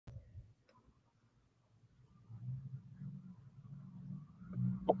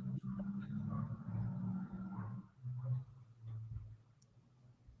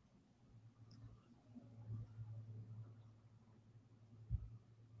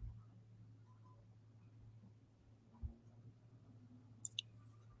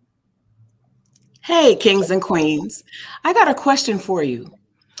Hey, kings and queens. I got a question for you.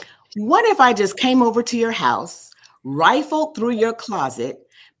 What if I just came over to your house, rifled through your closet,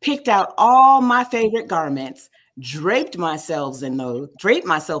 picked out all my favorite garments, draped myself in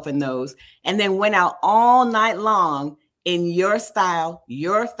those, and then went out all night long in your style,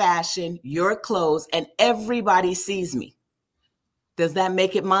 your fashion, your clothes, and everybody sees me? Does that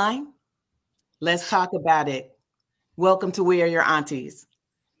make it mine? Let's talk about it. Welcome to We Are Your Aunties.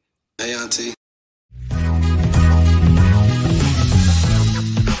 Hey, Auntie.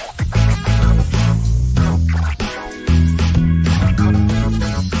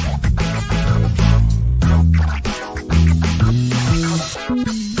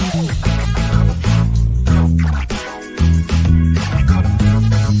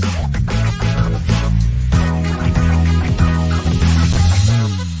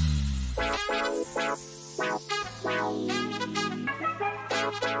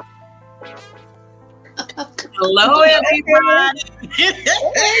 Hello, everybody.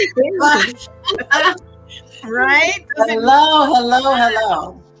 Right?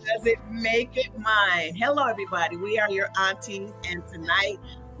 Hello. Does it make it mine? Hello, everybody. We are your aunties, and tonight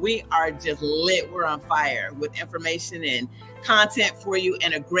we are just lit. We're on fire with information and content for you,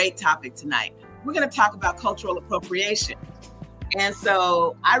 and a great topic tonight. We're going to talk about cultural appropriation. And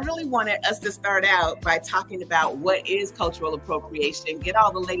so I really wanted us to start out by talking about what is cultural appropriation, get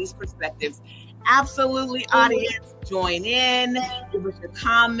all the ladies' perspectives. Absolutely, audience, join in, give us your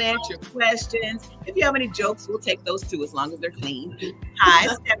comments, your questions. If you have any jokes, we'll take those too, as long as they're clean. Hi,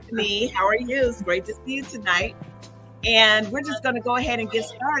 Stephanie. How are you? It's great to see you tonight. And we're just going to go ahead and get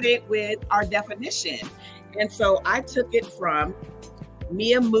started with our definition. And so I took it from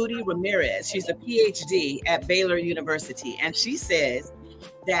Mia Moody Ramirez. She's a PhD at Baylor University. And she says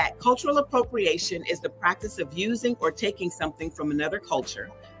that cultural appropriation is the practice of using or taking something from another culture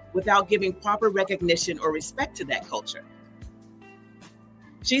without giving proper recognition or respect to that culture.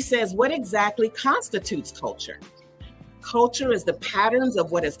 She says, what exactly constitutes culture? Culture is the patterns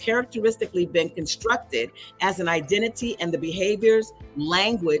of what has characteristically been constructed as an identity and the behaviors,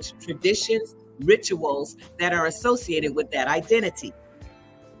 language, traditions, rituals that are associated with that identity.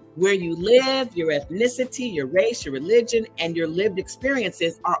 Where you live, your ethnicity, your race, your religion, and your lived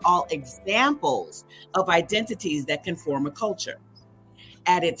experiences are all examples of identities that can form a culture.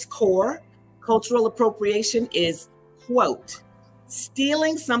 At its core, cultural appropriation is, quote,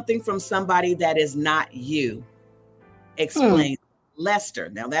 stealing something from somebody that is not you, explains Lester.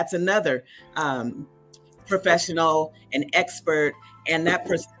 Now, that's another professional and expert, and that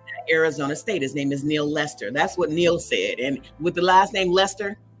person at Arizona State, his name is Neil Lester. That's what Neil said. And with the last name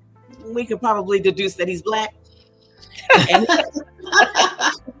Lester, we could probably deduce that he's Black. And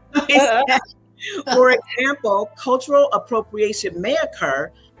for example, cultural appropriation may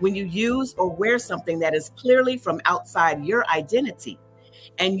occur when you use or wear something that is clearly from outside your identity.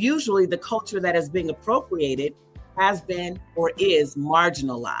 And usually the culture that is being appropriated has been or is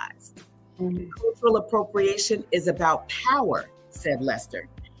marginalized. Cultural appropriation is about power, said Lester.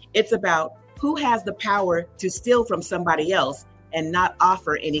 It's about who has the power to steal from somebody else and not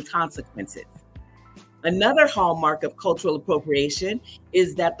offer any consequences. Another hallmark of cultural appropriation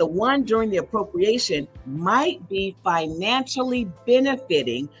is that the one during the appropriation might be financially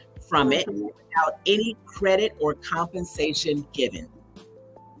benefiting from it without any credit or compensation given.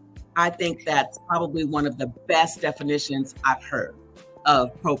 I think that's probably one of the best definitions I've heard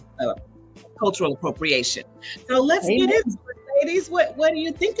of cultural appropriation. So let's get into it, ladies. What do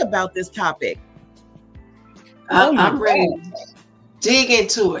you think about this topic? I'm ready. Dig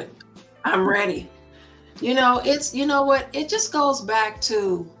into it. I'm ready. You know, it just goes back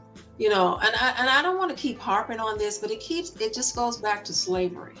to, and I don't want to keep harping on this, but it just goes back to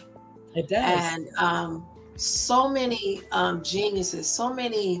slavery. It does. And so many geniuses, so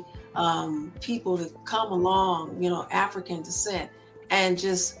many people that come along, African descent, and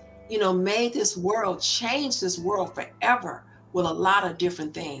just, made this world, changed this world forever with a lot of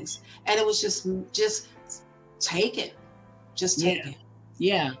different things. And it was just take it. Just take it.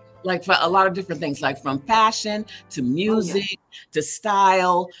 Yeah. Like for a lot of different things, like from fashion to music, to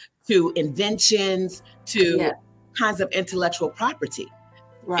style, to inventions, to kinds of intellectual property.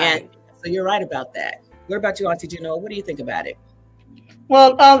 Right. And so you're right about that. What about you, Auntie Juno? What do you think about it?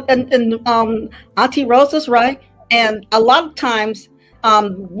 Well, Auntie Rosa's right. And a lot of times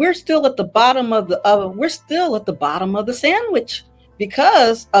we're still at the bottom of the sandwich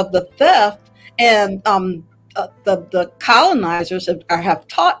because of the theft and the colonizers have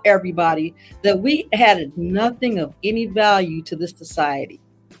taught everybody that we had nothing of any value to this society.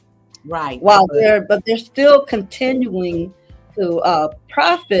 Right. But they're still continuing to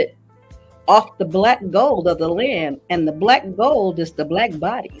profit off the black gold of the land, and the black gold is the black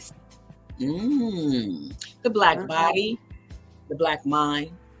bodies. The black body, the black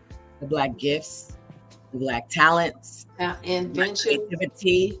mind, the black gifts, the black talents, invention,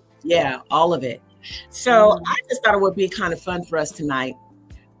 creativity, all of it. So I just thought it would be kind of fun for us tonight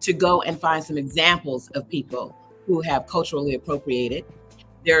to go and find some examples of people who have culturally appropriated.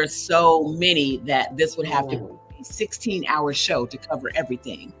 There are so many that this would have to be a 16-hour show to cover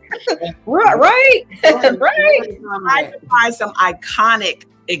everything. Right. I can find some iconic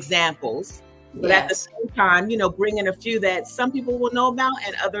examples, but at the same time, bring in a few that some people will know about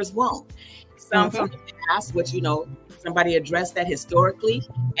and others won't. Some from the past, which, somebody addressed that historically,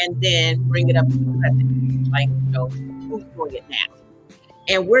 and then bring it up to the present, like, who's doing it now?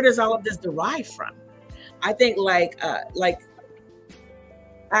 And where does all of this derive from? I think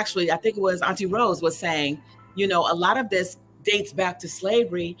actually, I think it was Auntie Rose was saying, a lot of this dates back to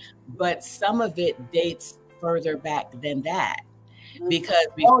slavery, but some of it dates further back than that. Because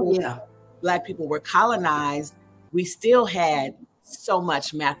before Black people were colonized, we still had so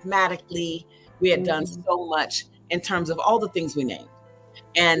much mathematically. We had done so much in terms of all the things we named.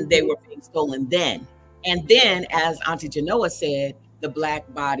 And they were being stolen then. And then, as Auntie Genoa said, the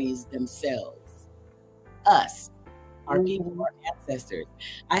Black bodies themselves, us, our people, our ancestors.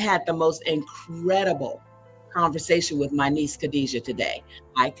 I had the most incredible conversation with my niece Khadijah today.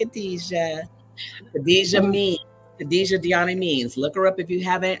 Hi, Khadijah. Khadijah Diani Means. Look her up if you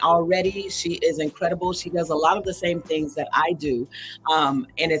haven't already. She is incredible. She does a lot of the same things that I do, and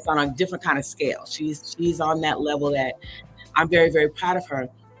it's on a different kind of scale. She's on that level that I'm very, very proud of her.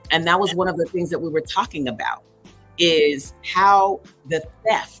 And that was one of the things that we were talking about, is how the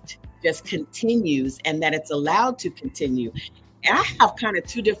theft just continues and that it's allowed to continue. And I have kind of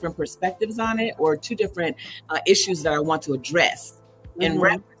two different perspectives on it, or two different issues that I want to address in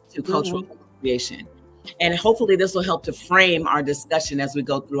reference to cultural appropriation. And hopefully this will help to frame our discussion as we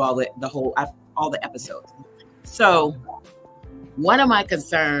go through all the episodes. So one of my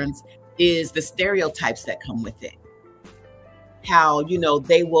concerns is the stereotypes that come with it. How,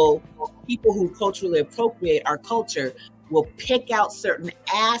 people who culturally appropriate our culture will pick out certain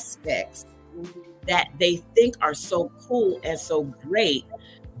aspects that they think are so cool and so great,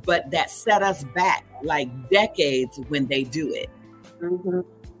 but that set us back like decades when they do it.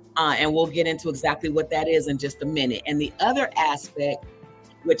 And we'll get into exactly what that is in just a minute. And the other aspect,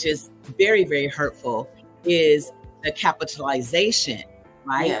 which is very, very hurtful, is the capitalization,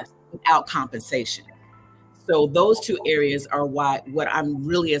 right? Yes. Without compensation. So those two areas are what I'm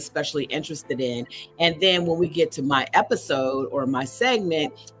really especially interested in. And then when we get to my episode or my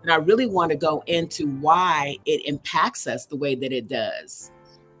segment, and I really want to go into why it impacts us the way that it does.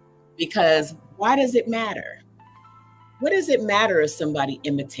 Because why does it matter? What does it matter if somebody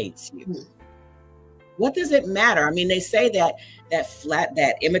imitates you? What does it matter? I mean, they say that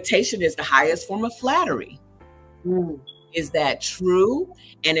imitation is the highest form of flattery. Is that true?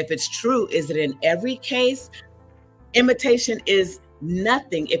 And if it's true, is it in every case? Imitation is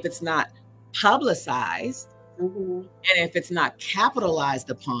nothing if it's not publicized, and if it's not capitalized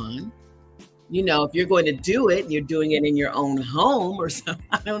upon. If you're going to do it, you're doing it in your own home or something.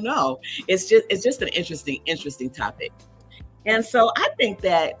 I don't know. It's just an interesting topic. And so I think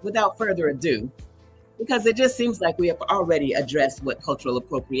that without further ado, because it just seems like we have already addressed what cultural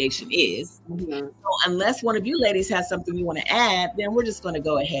appropriation is. So unless one of you ladies has something you want to add, then we're just going to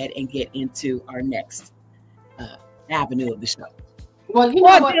go ahead and get into our next avenue of the show. Well, you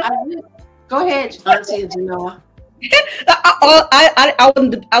know what? Go ahead, Auntie Genoa.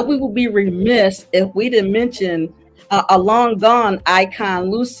 We would be remiss if we didn't mention a long gone icon,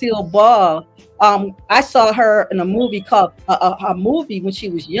 Lucille Ball. I saw her in a movie called a movie when she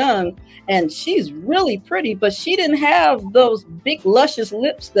was young, and she's really pretty, but she didn't have those big luscious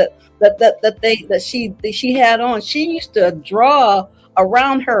lips that she had on. She used to draw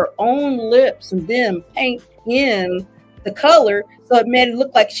around her own lips and then paint in the color, so it made it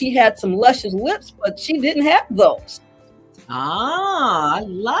look like she had some luscious lips, but she didn't have those. I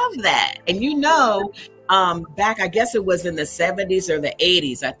love that. And back, I guess it was in the 70s or the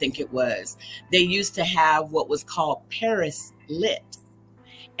 80s, I think it was, they used to have what was called Paris lips.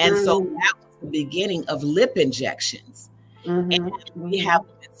 And so that was the beginning of lip injections. And we have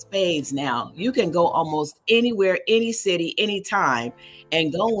them in spades now. You can go almost anywhere, any city, anytime,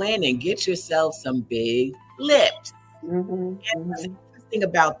 and go in and get yourself some big lips. And what's interesting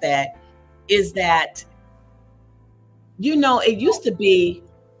about that is that, it used to be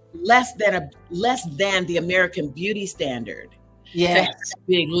less than the American beauty standard. Yes. To have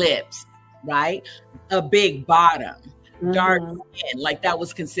big lips, right? A big bottom, dark skin, like that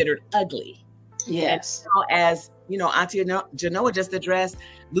was considered ugly. Yes. And as you know, Auntie Genoa just addressed,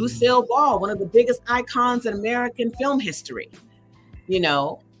 Lucille Ball, one of the biggest icons in American film history, you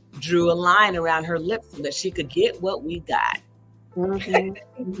know, drew a line around her lips so that she could get what we got. And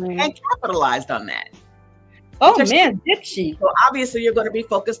capitalized on that. Oh man, did she? So obviously you're going to be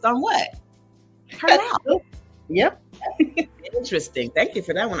focused on what? Her mouth. Yep. Interesting. Thank you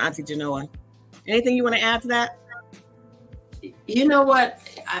for that one, Auntie Genoa. Anything you want to add to that? You know what?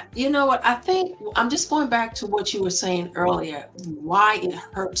 I think I'm just going back to what you were saying earlier, why it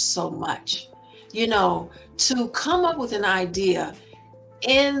hurts so much. You know, to come up with an idea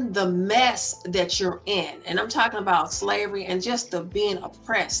in the mess that you're in, and I'm talking about slavery and just the being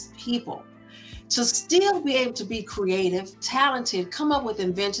oppressed people, to still be able to be creative, talented, come up with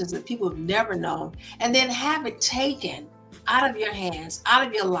inventions that people have never known, and then have it taken out of your hands, out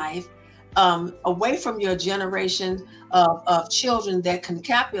of your life, away from your generation of children that can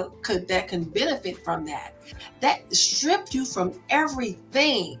benefit from that stripped you from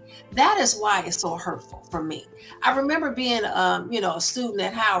everything. That is why it's so hurtful for me. I remember being a student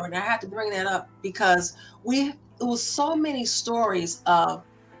at Howard, and I had to bring that up because it was so many stories of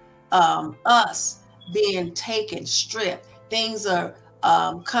us being taken, stripped. Things are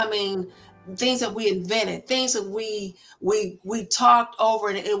coming, things that we invented, things that we talked over,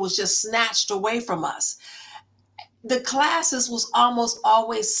 and it was just snatched away from us. The classes was almost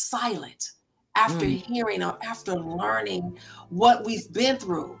always silent after hearing or after learning what we've been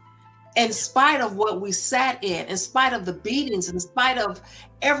through. In spite of what we sat in spite of the beatings, in spite of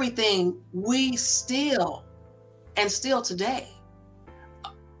everything, we still today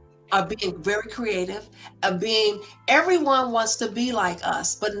are being very creative, everyone wants to be like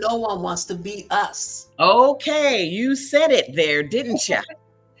us, but no one wants to be us. Okay, you said it there, didn't you?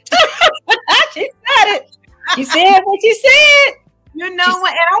 She said it. You said what you said. You know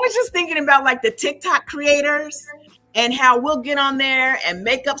what? And I was just thinking about like the TikTok creators and how we'll get on there and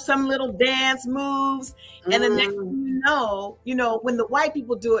make up some little dance moves. And the next thing you know, when the white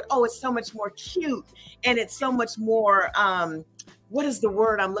people do it, oh, it's so much more cute. And it's so much more, what is the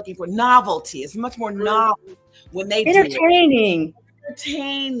word I'm looking for? Novelty. It's much more novel when they do it.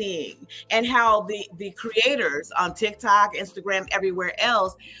 Entertaining. And how the creators on TikTok, Instagram, everywhere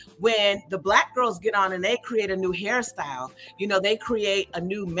else, when the Black girls get on and they create a new hairstyle, you know, they create a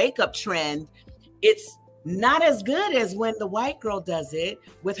new makeup trend, it's not as good as when the white girl does it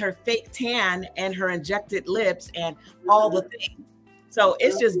with her fake tan and her injected lips and all the things. So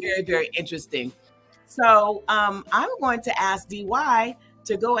it's just very, very interesting. So I'm going to ask DY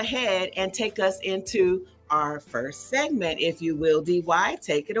to go ahead and take us into our first segment, if you will. DY,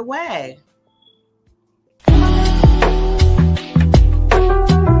 take it away.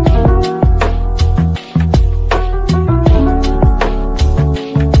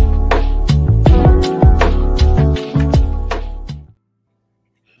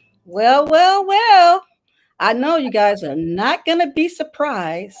 Well. I know you guys are not going to be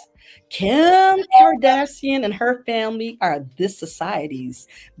surprised. Kim Kardashian and her family are this society's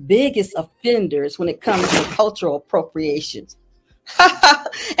biggest offenders when it comes to cultural appropriation.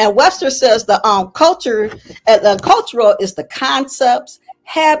 And Webster says the cultural is the concepts,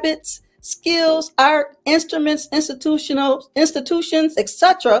 habits, skills, art, instruments, institutions,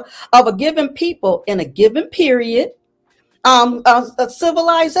 etc. of a given people in a given period, a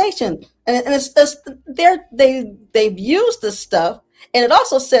civilization. And they've used this stuff. And it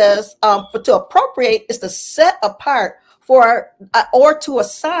also says to appropriate is to set apart for or to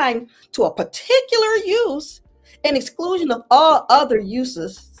assign to a particular use in exclusion of all other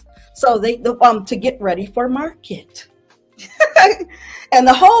uses. So they to get ready for market. And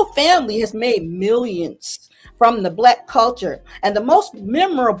the whole family has made millions from the Black culture. And the most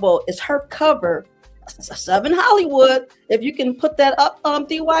memorable is her cover, 7 Hollywood, if you can put that up,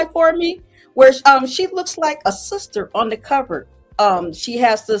 DY, for me, where she looks like a sister on the cover. She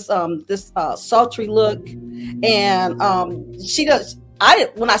has this sultry look, and she does.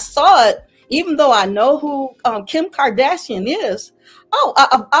 When I saw it, even though I know who Kim Kardashian is,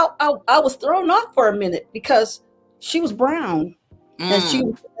 I was thrown off for a minute because she was brown, and she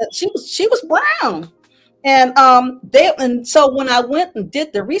was brown. And so when I went and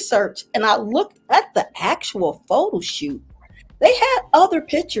did the research and I looked at the actual photo shoot, they had other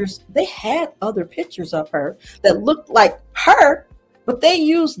pictures. They had other pictures of her that looked like her, but they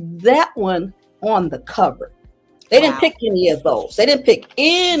used that one on the cover. They didn't pick any of those. They didn't pick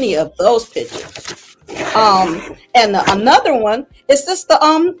any of those pictures. And another one is just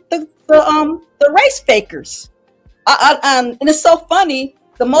the race fakers. And it's so funny.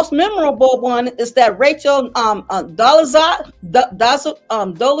 the most memorable one is that Rachel Dolezal.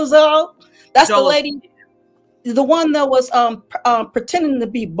 That's the lady, the one that was pretending to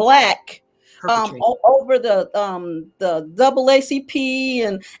be black over the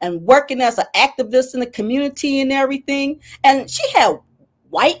NAACP and working as an activist in the community and everything. And she had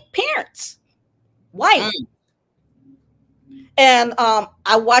white parents, white. And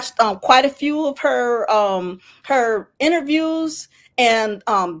I watched quite a few of her interviews, and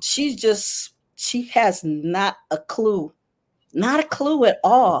she has not a clue at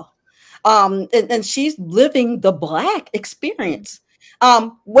all. And she's living the black experience.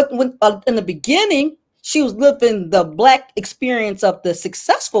 When in the beginning, she was living the black experience of the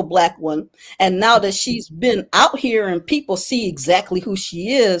successful black one. And now that she's been out here and people see exactly who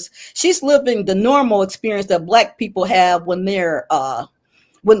she is, she's living the normal experience that black people have when they're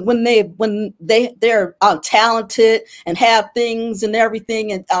they're talented and have things and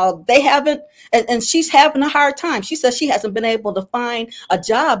everything, and they haven't, and she's having a hard time. She says she hasn't been able to find a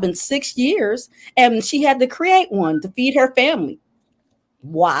job in 6 years, and she had to create one to feed her family.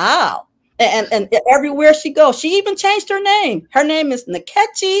 Wow. And everywhere she goes, she even changed her name. Her name is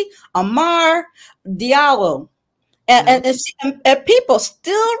Nkechi Amar Diallo. And people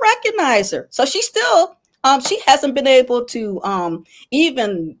still recognize her. So she still, she hasn't been able to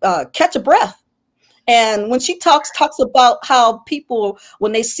even catch a breath. And when she talks about how people,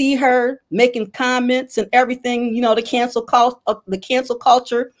 when they see her making comments and everything, you know, the cancel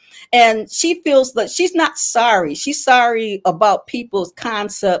culture, and she feels that she's not sorry. She's sorry about people's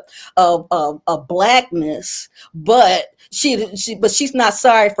concept of blackness, but she's not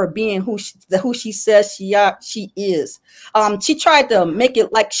sorry for being who she says she is. She tried to make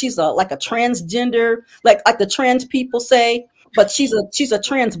it like she's like a transgender, like the trans people say, but she's a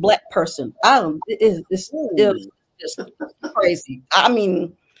trans black person. It's just crazy. I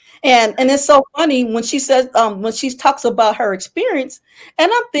mean, and it's so funny when she says when she talks about her experience, and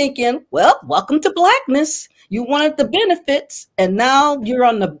I'm thinking, well, welcome to blackness. You wanted the benefits, and now you're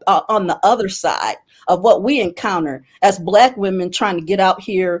on the other side of what we encounter as black women trying to get out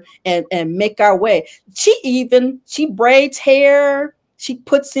here and make our way. She braids hair. She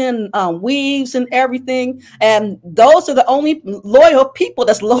puts in weaves and everything. And those are the only loyal people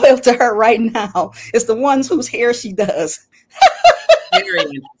that's loyal to her right now. It's the ones whose hair she does. Very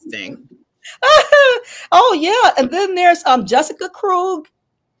interesting. Oh, yeah. And then there's Jessica Krug.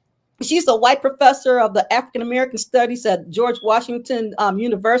 She's a white professor of the African American Studies at George Washington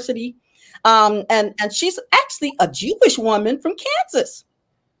University. And she's actually a Jewish woman from Kansas.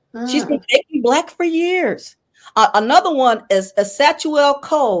 She's been dating black for years. Another one is Satuel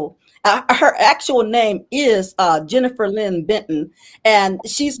Cole. Her actual name is Jennifer Lynn Benton, and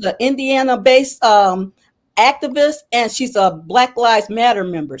she's an Indiana-based activist, and she's a Black Lives Matter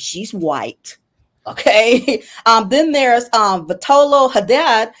member. She's white. Okay. Then there's Vitolo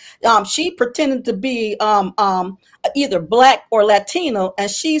Haddad. She pretended to be either black or Latino, and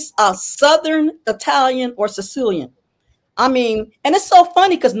she's Southern Italian or Sicilian. I mean, and it's so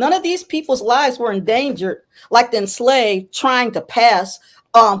funny because none of these people's lives were endangered, like the enslaved trying to pass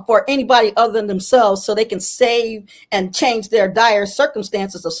for anybody other than themselves so they can save and change their dire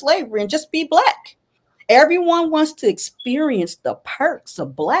circumstances of slavery and just be black. Everyone wants to experience the perks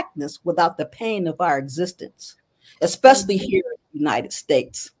of blackness without the pain of our existence, especially here in the United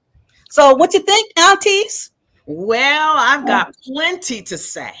States. So what you think, aunties? Well, I've got plenty to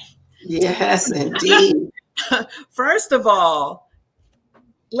say. Yes, indeed. First of all,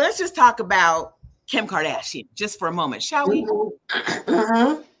 let's just talk about Kim Kardashian just for a moment, shall we?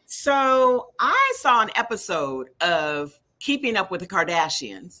 So I saw an episode of Keeping Up with the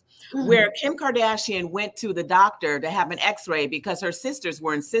Kardashians where Kim Kardashian went to the doctor to have an x-ray because her sisters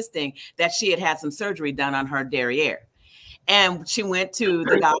were insisting that she had some surgery done on her derriere. And she went to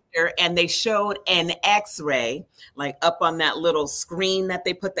the doctor and they showed an x-ray, like up on that little screen that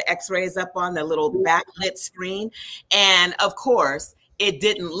they put the x-rays up on, the little backlit screen. And of course, it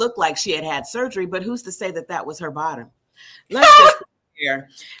didn't look like she had surgery, but who's to say that that was her bottom? Let's just here.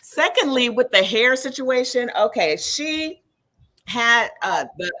 Secondly, with the hair situation, okay, she had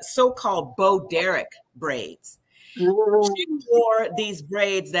the so-called Bo Derek braids. She wore these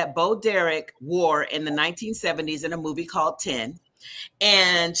braids that Bo Derek wore in the 1970s in a movie called 10.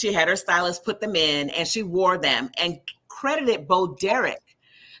 And she had her stylist put them in and she wore them and credited Bo Derek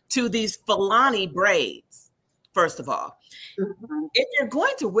to these Fulani braids, first of all. If you're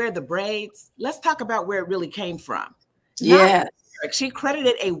going to wear the braids, let's talk about where it really came from. Yeah. She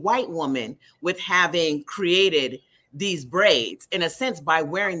credited a white woman with having created these braids in a sense by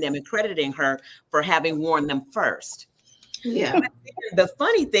wearing them and crediting her for having worn them first. Yeah. The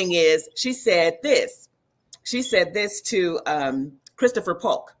funny thing is, she said this. She said this to Christopher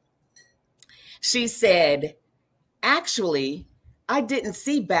Polk. She said, actually, I didn't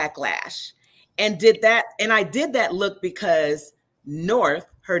see backlash and I did that look because North,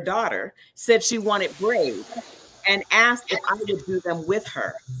 her daughter, said she wanted braids and asked if I would do them with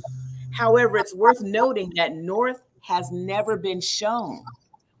her. However, it's worth noting that North has never been shown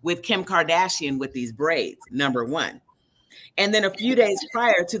with Kim Kardashian with these braids, number one. And then a few days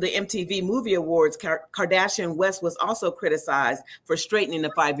prior to the MTV Movie Awards, Kardashian West was also criticized for straightening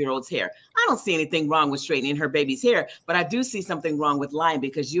the 5-year-old's hair. I don't see anything wrong with straightening her baby's hair, but I do see something wrong with lying,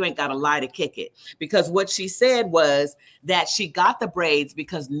 because you ain't got to lie to kick it. Because what she said was that she got the braids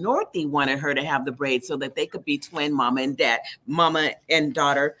because Northie wanted her to have the braids so that they could be twin mama and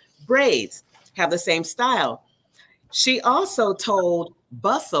daughter braids, have the same style. She also told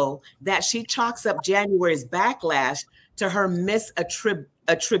Bustle that she chalks up January's backlash to her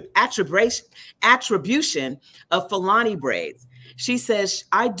misattribution of Fulani braids. She says,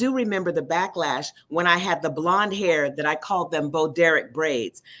 I do remember the backlash when I had the blonde hair that I called them Bo Derek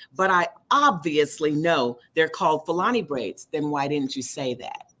braids, but I obviously know they're called Fulani braids. Then why didn't you say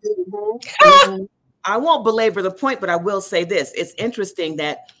that? Mm-hmm. I won't belabor the point, but I will say this. It's interesting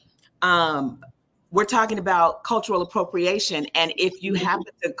that we're talking about cultural appropriation. And if you happen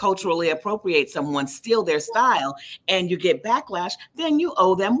to culturally appropriate someone, steal their style, and you get backlash, then you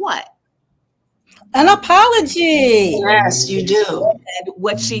owe them what? An apology. Yes, you do. And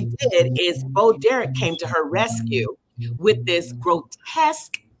what she did is Bo Derek came to her rescue with this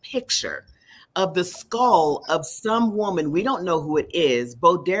grotesque picture of the skull of some woman. We don't know who it is.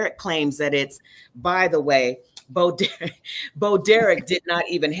 Bo Derek claims that it's, by the way, Bo Derek did not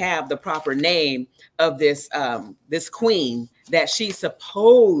even have the proper name of this this queen that she's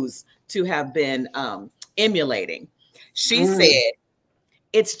supposed to have been emulating. She said,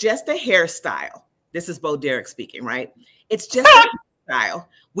 it's just a hairstyle. This is Bo Derek speaking, right? It's just a hairstyle.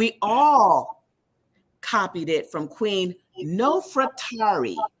 We all copied it from Queen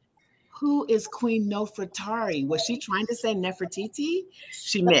Nofretari. Who is Queen Nofretari? Was she trying to say Nefertiti?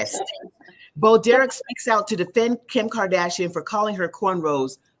 She missed. Bo Derek speaks out to defend Kim Kardashian for calling her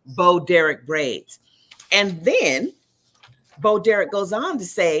cornrows Bo Derek braids. And then Bo Derek goes on to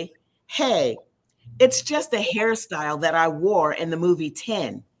say, hey, it's just a hairstyle that I wore in the movie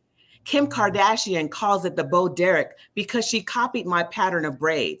 10. Kim Kardashian calls it the Bo Derek because she copied my pattern of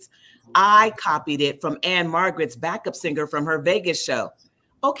braids. I copied it from Anne Margaret's backup singer from her Vegas show.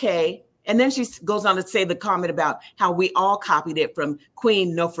 Okay. And then she goes on to say the comment about how we all copied it from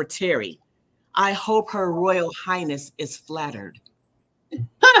Queen Nofretari. I hope Her Royal Highness is flattered.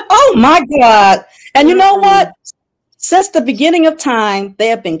 Oh my God. And you know what? Since the beginning of time, they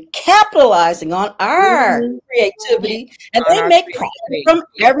have been capitalizing on our creativity, and they make profit from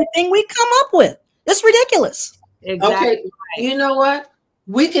everything we come up with. It's ridiculous. Exactly. Okay. You know what?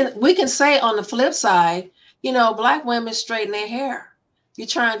 We can say on the flip side, you know, Black women straighten their hair. You're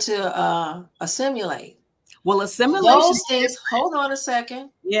trying to assimilate. Well, assimilation. Those things, hold on a second.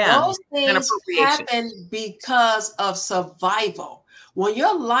 Yeah. Those things happen because of survival. When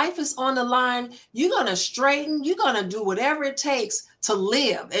your life is on the line, you're going to straighten, you're going to do whatever it takes to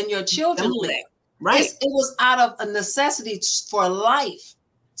live, and your children live. Right. It was out of a necessity for life.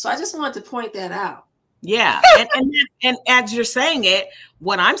 So I just wanted to point that out. Yeah. and as you're saying it,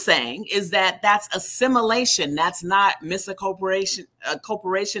 what I'm saying is that that's assimilation. That's not misappropriation,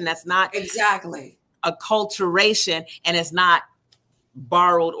 corporation. That's not exactly acculturation, and it's not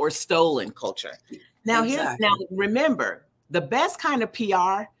borrowed or stolen culture. Now, now remember, the best kind of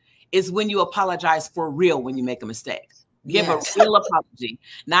PR is when you apologize for real when you make a mistake. Give a real apology,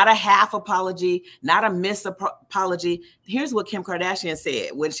 not a half apology, not a apology. Here's what Kim Kardashian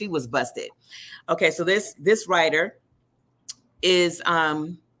said when she was busted. Okay, so this writer is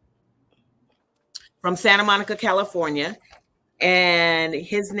from Santa Monica, California, and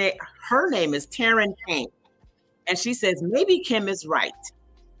her name is Taryn Payne. And she says, maybe Kim is right.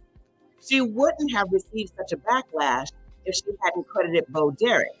 She wouldn't have received such a backlash if she hadn't credited Bo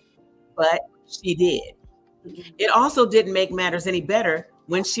Derek, but she did. It also didn't make matters any better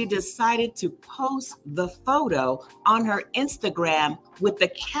when she decided to post the photo on her Instagram with the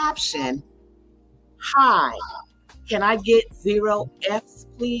caption, "Hi, can I get 0 Fs,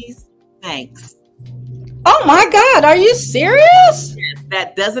 please? Thanks." Oh my God, are you serious?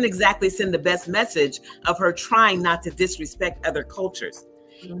 That doesn't exactly send the best message of her trying not to disrespect other cultures.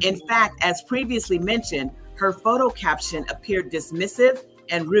 In fact, as previously mentioned, her photo caption appeared dismissive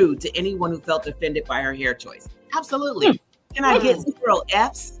and rude to anyone who felt offended by her hair choice. Absolutely. Can I get 0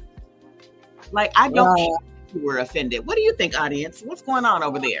 Fs? Like, I don't care. you were offended. What do you think, audience? What's going on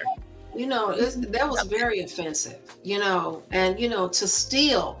over there? You know, that was very offensive, you know, and, you know, to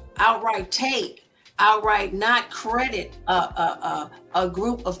steal, outright take, outright not credit a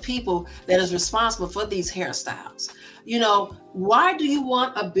group of people that is responsible for these hairstyles. You know, why do you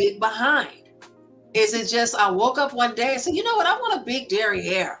want a big behind? Is it just, I woke up one day and said, you know what, I want a big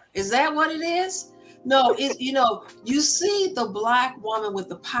derriere. Is that what it is? No, you know, you see the Black woman with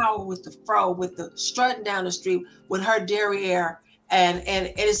the power, with the fro, with the strutting down the street with her derriere, and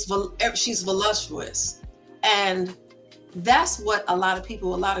she's voluptuous. And that's what a lot of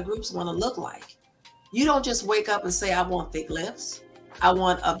people, a lot of groups want to look like. You don't just wake up and say, I want thick lips. I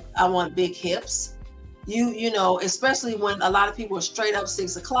want big hips. You know, especially when a lot of people are straight up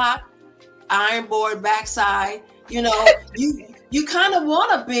 6 o'clock, iron board backside, you know, you kind of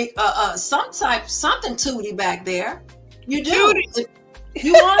want a big, something tooty back there. You do.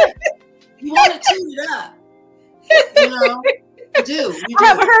 You want it tooted up. You know, you do. I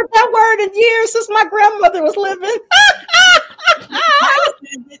haven't heard that word in years since my grandmother was living.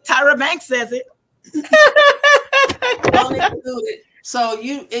 Tyra Banks says it. So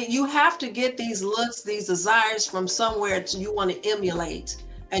you have to get these looks, these desires from somewhere you want to emulate,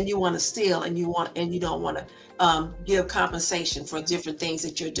 and you want to steal, and you don't want to give compensation for different things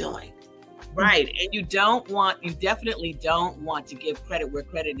that you're doing. Right. And you definitely don't want to give credit where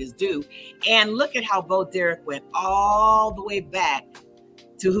credit is due. And look at how Bo Derek went all the way back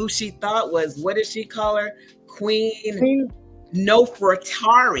to who she thought was, what did she call her? Queen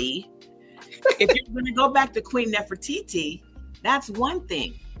Nefertari. If you're going to go back to Queen Nefertiti, that's one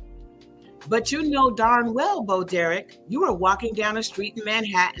thing. But you know darn well, Bo Derek, you were walking down a street in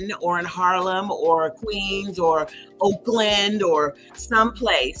Manhattan or in Harlem or Queens or Oakland or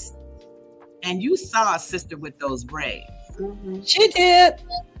someplace, and you saw a sister with those braids. Mm-hmm. She did.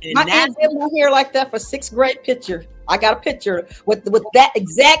 And my aunt did my hair like that for 6th grade picture. I got a picture with that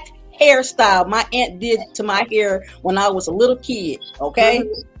exact hairstyle my aunt did to my hair when I was a little kid. Okay.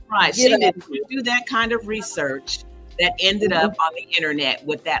 Right. She didn't do that kind of research that ended up on the internet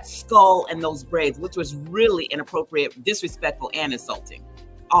with that skull and those braids, which was really inappropriate, disrespectful, and insulting.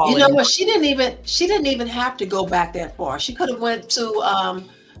 You know what? She didn't even have to go back that far. She could have went to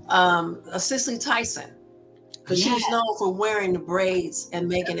Cicely Tyson, because she was known for wearing the braids and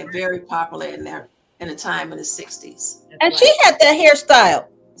making it very popular in the time in the 60s. And she had that hairstyle.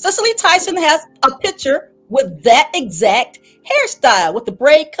 Cicely Tyson has a picture with that exact hairstyle with the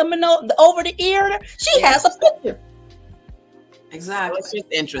braid coming over the ear. She has a picture. Exactly. So it's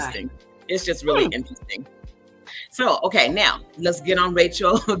just interesting. It's just really interesting. So, okay, now let's get on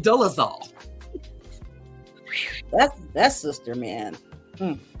Rachel Dolezal. That's sister, man.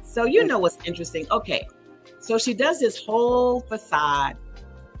 So you know what's interesting? Okay, so she does this whole facade,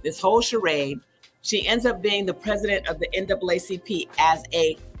 this whole charade. She ends up being the president of the NAACP as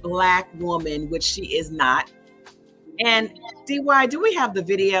a Black woman, which she is not. And DY, do we have the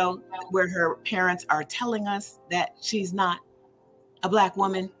video where her parents are telling us that she's not a Black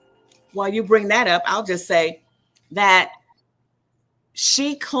woman? While you bring that up, I'll just say that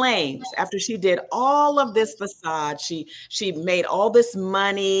she claims after she did all of this facade, she made all this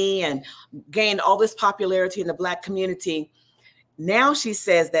money and gained all this popularity in the Black community. Now she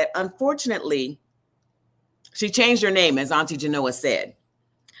says that unfortunately, she changed her name, as Auntie Genoa said.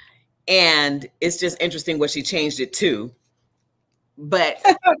 And it's just interesting what she changed it to. But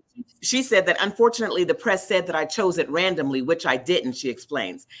she said that unfortunately, the press said that I chose it randomly, which I didn't, she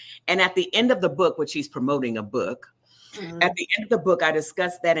explains. And at the end of the book, which she's promoting a book, at the end of the book, I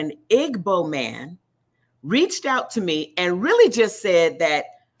discussed that an Igbo man reached out to me and really just said that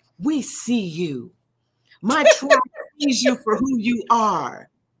we see you. My tribe sees you for who you are.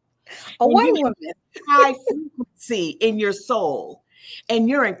 A white woman. High frequency in your soul. And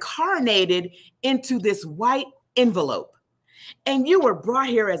you're incarnated into this white envelope. And you were brought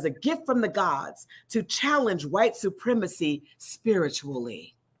here as a gift from the gods to challenge white supremacy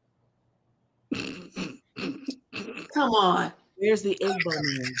spiritually. Come on. Where's the Igbo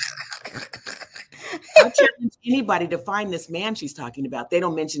man? I challenge anybody to find this man she's talking about. They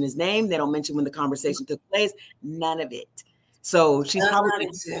don't mention his name. They don't mention when the conversation took place. None of it. So she's probably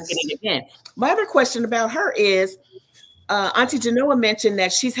getting it again. My other question about her is, Auntie Genoa mentioned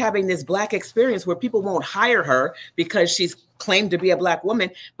that she's having this Black experience where people won't hire her because she's claimed to be a Black woman.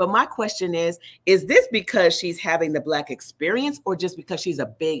 But my question is this because she's having the Black experience or just because she's a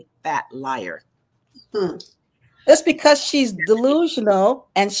big fat liar? It's because she's delusional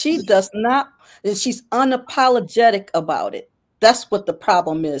and she's unapologetic about it. That's what the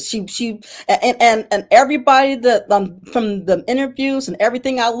problem is. And everybody that from the interviews and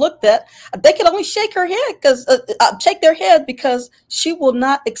everything I looked at, they could only shake her head shake their head because she will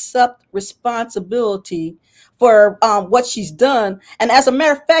not accept responsibility for what she's done. And as a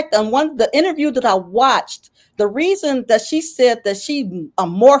matter of fact, on the interview that I watched, the reason that she said that she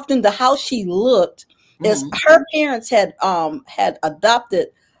morphed into how she looked is her parents had adopted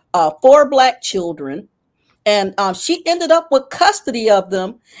 4 Black children. And she ended up with custody of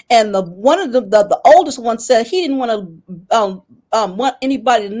them. And one of the oldest one said he didn't want to want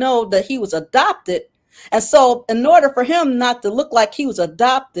anybody to know that he was adopted. And so, in order for him not to look like he was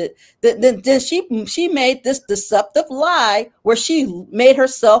adopted, then she made this deceptive lie where she made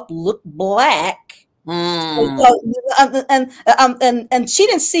herself look Black. And she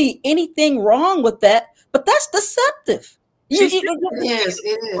didn't see anything wrong with that, but that's deceptive. It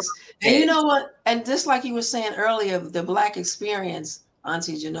is. And you know what? And just like you were saying earlier, the Black experience,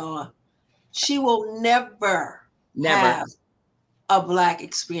 Auntie Genoa, she will never have a Black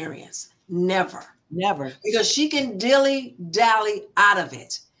experience. Never. Because she can dilly-dally out of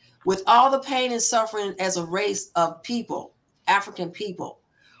it. With all the pain and suffering as a race of people, African people,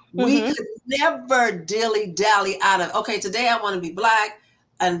 we could never dilly-dally out of, okay, today I want to be Black,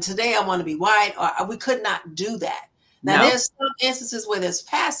 and today I want to be white, or we could not do that. Now, there's some instances where there's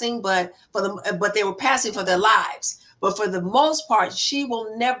passing, but they were passing for their lives. But for the most part, she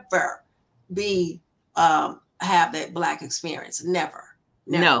will never have that Black experience. Never.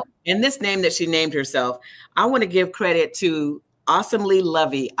 No. And this name that she named herself, I want to give credit to Awesomely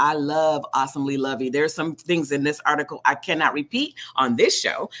Lovey. I love Awesomely Lovey. There's some things in this article I cannot repeat on this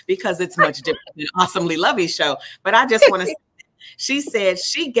show because it's much different than Awesomely Lovey's show. But I just want to say, she said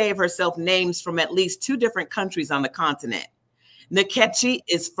she gave herself names from at least 2 different countries on the continent. Nkechi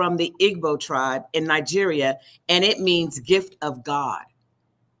is from the Igbo tribe in Nigeria, and it means gift of God.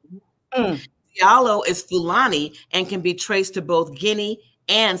 Diallo is Fulani and can be traced to both Guinea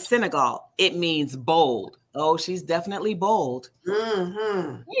and Senegal. It means bold. Oh, she's definitely bold.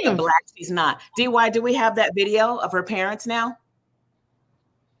 Black, she's not. DY, do we have that video of her parents now?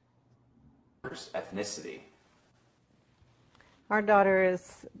 Ethnicity. Our daughter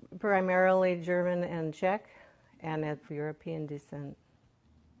is primarily German and Czech, and of European descent.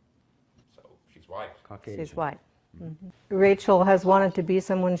 So she's white. Caucasian. She's white. Rachel has wanted to be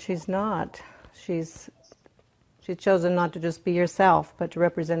someone she's not. She's chosen not to just be herself, but to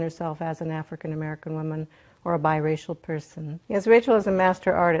represent herself as an African American woman or a biracial person. Yes, Rachel is a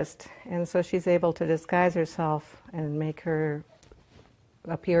master artist, and so she's able to disguise herself and make her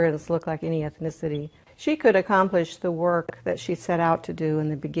appearance look like any ethnicity. She could accomplish the work that she set out to do in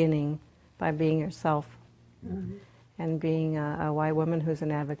the beginning by being herself and being a white woman who's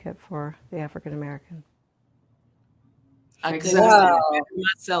an advocate for the African American. I couldn't say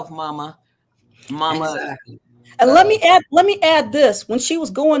myself, Mama. Exactly. And let me add this: when she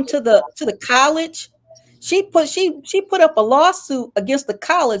was going to the college, she put up a lawsuit against the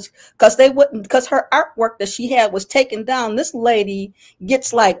college because her artwork that she had was taken down. This lady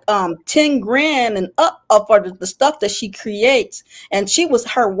gets like 10 grand and up for the stuff that she creates, and she was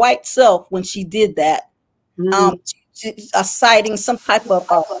her white self when she did that. Citing some type of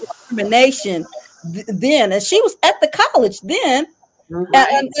discrimination then, and she was at the college then.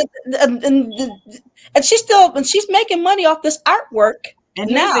 And she's making money off this artwork. And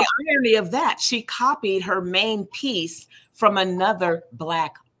here's the irony of that. She copied her main piece from another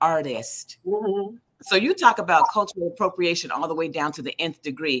Black artist. So you talk about cultural appropriation all the way down to the nth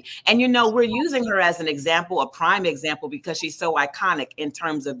degree. And we're using her as an example, a prime example, because she's so iconic in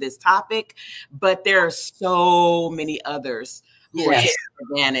terms of this topic. But there are so many others who are taking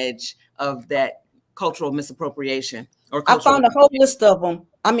advantage of that cultural misappropriation. I found a whole list of them.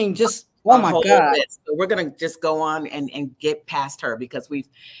 I mean, just, oh my God. So we're going to just go on and get past her because we've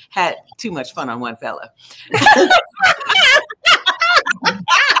had too much fun on one fella.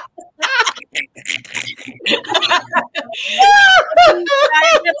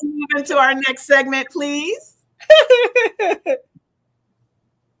 Let's move into our next segment, please.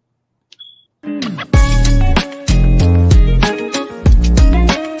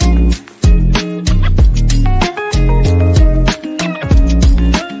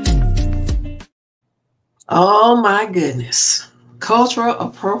 Oh my goodness. Cultural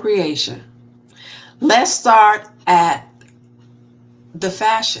appropriation. Let's start at the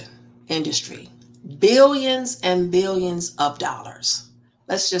fashion industry. Billions and billions of dollars.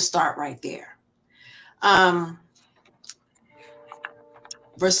 Let's just start right there.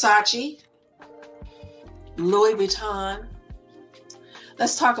 Versace, Louis Vuitton.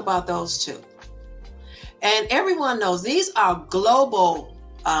 Let's talk about those two. And everyone knows these are global,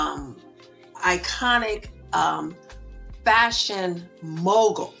 iconic fashion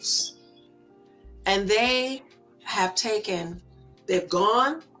moguls. And they've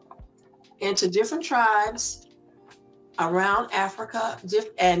gone into different tribes around Africa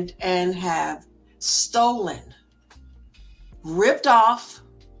and have stolen, ripped off,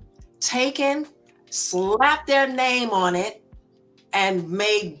 taken, slapped their name on it, and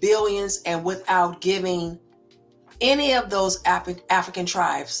made billions, and without giving any of those African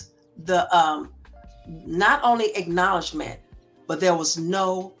tribes the not only acknowledgement, but there was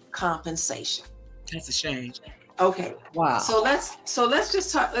no compensation. That's a shame. Okay. Wow. So let's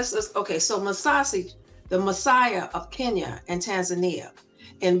just talk. Okay. So Masasi, the Messiah of Kenya and Tanzania,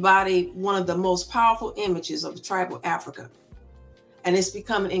 embodied one of the most powerful images of tribal Africa, and it's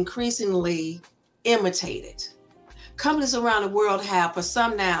becoming increasingly imitated. Companies around the world have for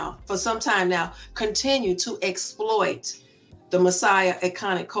some time now continued to exploit the Messiah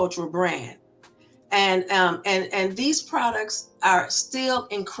iconic cultural brand, and these products are still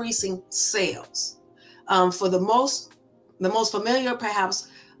increasing sales. For the most familiar, perhaps,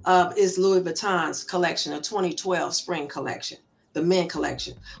 is Louis Vuitton's collection, a 2012 spring collection, the men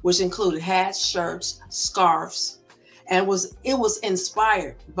collection, which included hats, shirts, scarves, and it was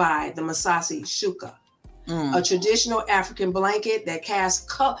inspired by the Masasi shuka, a traditional African blanket that casts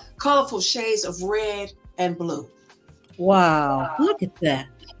colorful shades of red and blue. Wow, look at that.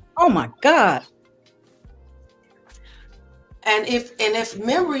 Oh my God. And if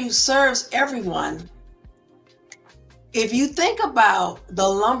memory serves everyone, if you think about the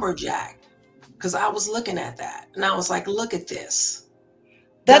lumberjack, because I was looking at that and I was like, look at this.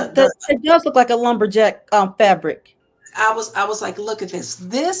 It does look like a lumberjack fabric. I was like, look at this.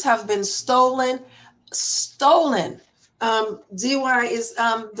 This have been stolen. DY is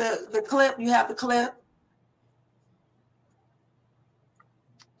the clip. You have the clip.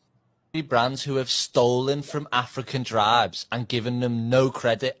 Brands who have stolen from African tribes and given them no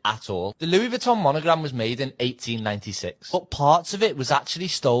credit at all. The Louis Vuitton monogram was made in 1896, but parts of it was actually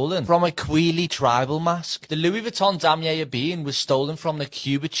stolen from a Kwili tribal mask. The Louis Vuitton damier bean was stolen from the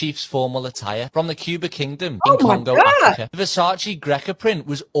Cuba chief's formal attire from the Cuba kingdom in Congo, Africa. The Versace Greca print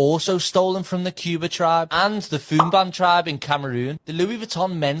was also stolen from the Cuba tribe and the Fumban tribe in Cameroon. The Louis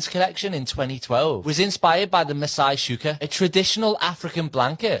Vuitton men's collection in 2012 was inspired by the Maasai shuka, a traditional African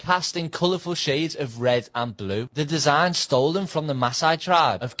blanket cast in colourful shades of red and blue. The design stolen from the Maasai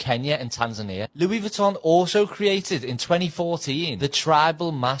tribe of Kenya and Tanzania. Louis Vuitton also created in 2014 the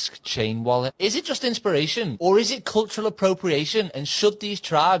tribal mask chain wallet. Is it just inspiration or is it cultural appropriation, and should these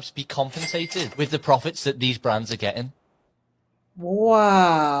tribes be compensated with the profits that these brands are getting?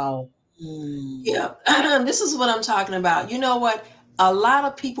 Wow. Yeah, this is what I'm talking about. You know what? A lot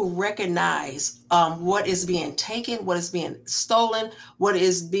of people recognize what is being taken, what is being stolen, what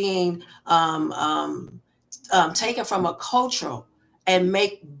is being taken from a culture, and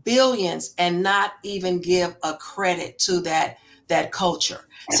make billions and not even give a credit to that culture.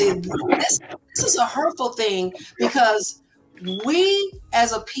 See, this is a hurtful thing, because we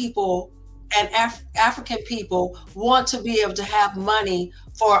as a people and African people want to be able to have money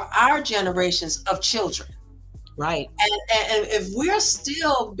for our generations of children. Right. And if we're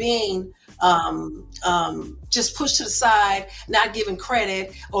still being just pushed to the side, not giving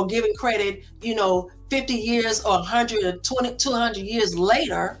credit, or giving credit, 50 years or 100 or 200 years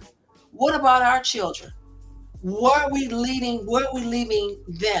later, what about our children? Where are we leaving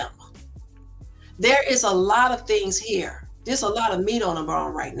them? There is a lot of things here. There's a lot of meat on the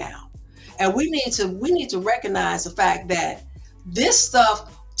bone right now. And we need to recognize the fact that this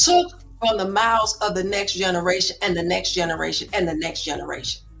stuff took from the mouths of the next generation and the next generation and the next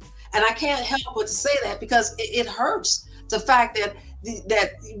generation. And I can't help but to say that, because it hurts the fact that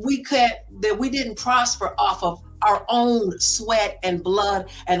we didn't prosper off of our own sweat and blood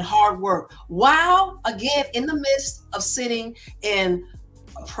and hard work, while again in the midst of sitting in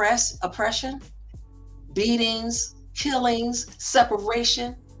oppression, beatings, killings,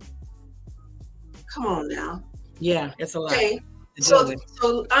 separation. Come on now. Yeah, it's a lot. Okay. So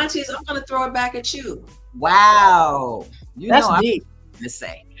aunties, I'm going to throw it back at you. Wow. That's deep to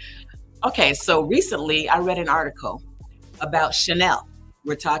say. Okay, so recently I read an article about Chanel.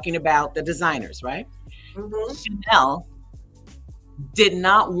 We're talking about the designers, right? Mm-hmm. Chanel did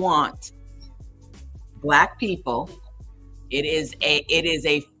not want Black people. It is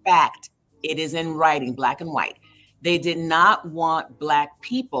a fact. It is in writing, black and white. They did not want Black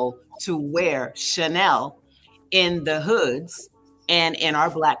people to wear Chanel in the hoods and in our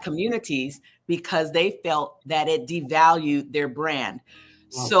Black communities, because they felt that it devalued their brand.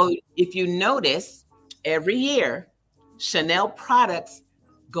 Wow. So if you notice, every year, Chanel products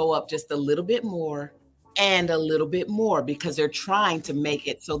go up just a little bit more and a little bit more because they're trying to make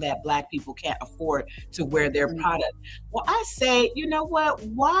it so that Black people can't afford to wear their product. Well, I say, you know what?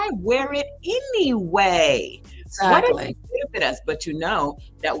 Why wear it anyway? Exactly. What does it benefit us? But you know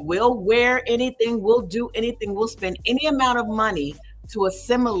that we'll wear anything, we'll do anything, we'll spend any amount of money to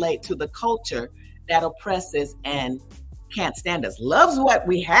assimilate to the culture that oppresses and can't stand us. Loves what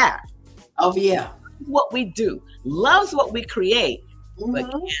we have. Oh, yeah. What we do. Loves what we create, but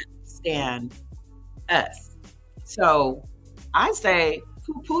can't stand us. So I say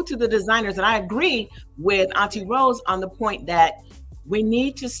poo-poo to the designers, and I agree with Auntie Rose on the point that we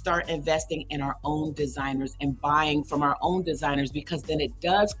need to start investing in our own designers and buying from our own designers, because then it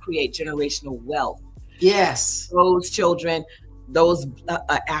does create generational wealth. Yes. Those children, those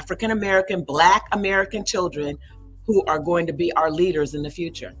African-American, Black American children who are going to be our leaders in the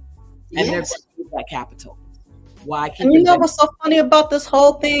future. And they're going to use that capital. Why keep And you know what's so funny about this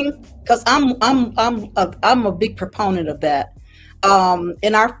whole thing? Because I'm a big proponent of that.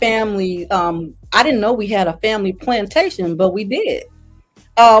 In our family, I didn't know we had a family plantation, but we did.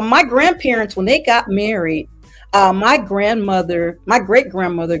 My grandparents, when they got married, my great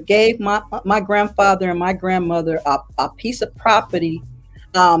grandmother gave my grandfather and my grandmother a piece of property,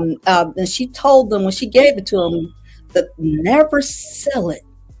 and she told them when she gave it to them that never sell it.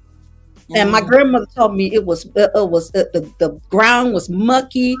 And my grandmother told me the ground was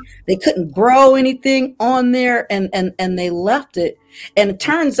mucky. They couldn't grow anything on there, and they left it. And it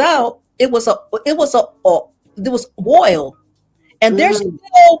turns out it was oil, and they're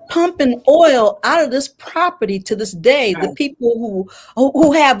still pumping oil out of this property to this day. The people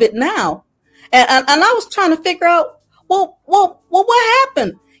who have it now, and I was trying to figure out, well, what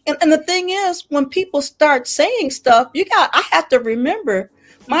happened? And the thing is, when people start saying stuff, I have to remember.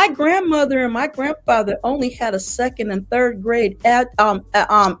 My grandmother and my grandfather only had a second and third grade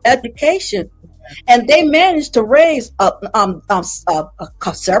education, and they managed to raise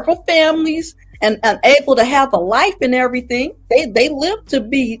several families and able to have a life and everything. They lived to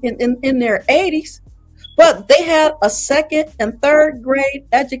be in their 80s, but they had a second and third grade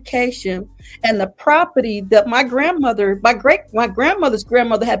education, and the property that my grandmother's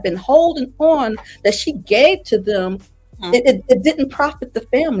grandmother had been holding on that she gave to them. It didn't profit the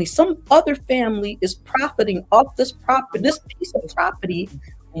family. Some other family is profiting off this piece of property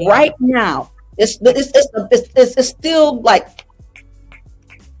right now. It's still like,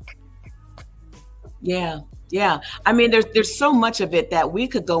 yeah. I mean, there's so much of it that we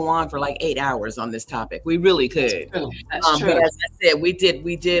could go on for like 8 hours on this topic. We really could. That's true. But as I said, we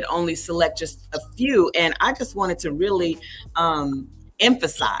did only select just a few, and I just wanted to really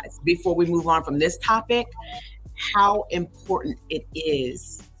emphasize before we move on from this topic how important it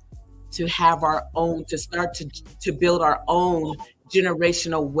is to have our own, to start to build our own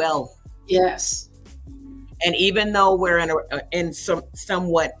generational wealth. Yes. And even though we're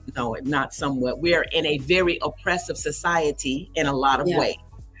we are in a very oppressive society in a lot of ways.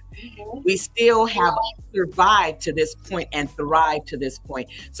 We still have survived to this point and thrived to this point.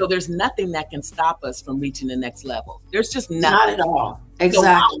 So there's nothing that can stop us from reaching the next level. There's just nothing. Not at all.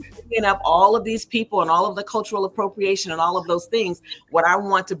 Exactly. So bringing up all of these people and all of the cultural appropriation and all of those things, what I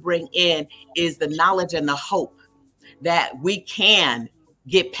want to bring in is the knowledge and the hope that we can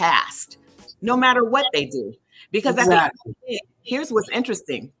get past, no matter what they do. Because here's what's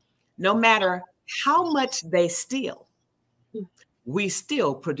interesting. No matter how much they steal, we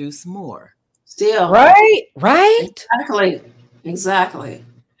still produce more. Still. Right. Exactly.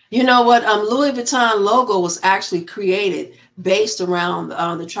 You know what? Louis Vuitton logo was actually created based around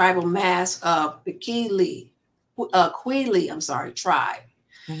the tribal mass of the Quili tribe.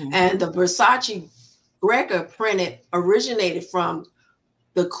 And the Versace Greca printed originated from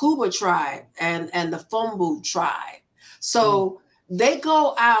the Kuba tribe and the Fumbu tribe. So they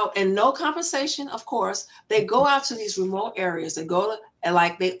go out, and no compensation, of course. They go out to these remote areas. They go to, and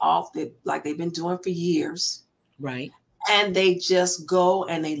like they've been doing for years. Right. And they just go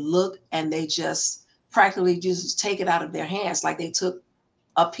and they look and they just practically just take it out of their hands, like they took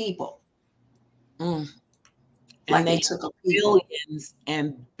a people. Like they took billions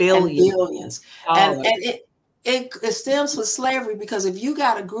and billions. And it stems from slavery, because if you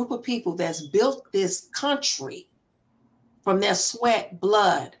got a group of people that's built this country from their sweat,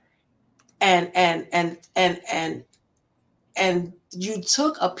 blood, and you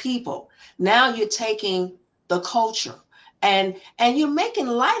took a people, now you're taking the culture and you're making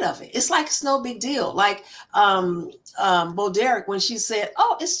light of it. It's like it's no big deal. Like Bo Derek, when she said,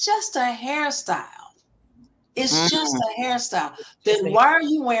 "Oh, it's just a hairstyle." It's just a hairstyle. Then why are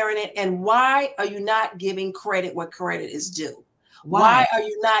you wearing it? And why are you not giving credit where credit is due? Why are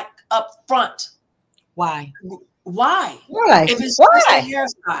you not upfront? Why? Why? Why? If it's Why? just a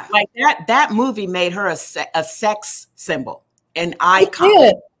hairstyle. Like that movie made her a sex symbol, an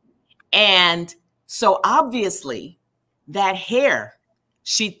icon. And so obviously that hair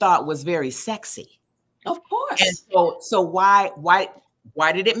she thought was very sexy. Of course. And so why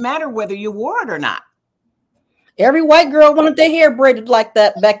did it matter whether you wore it or not? Every white girl wanted their hair braided like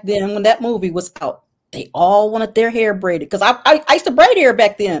that back then when that movie was out. They all wanted their hair braided because I used to braid hair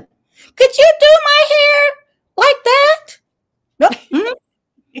back then. Could you do my hair like that? Nope.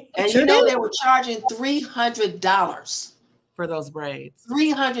 And you know they were charging $300 for those braids.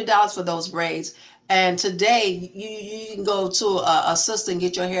 $300 for those braids. And today you can go to a sister and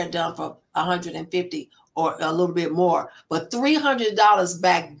get your hair done for $150 or a little bit more, but $300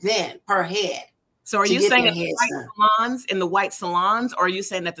 back then per head. So are you saying in the white salons, or are you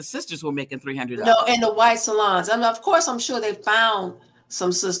saying that the sisters were making $300? No, in the white salons. I mean, of course, I'm sure they found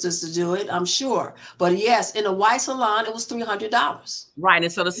some sisters to do it. I'm sure, but yes, in a white salon, it was $300. Right,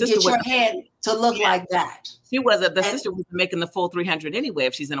 and so the sister get your head to look like that. She wasn't. The sister was making the full $300 anyway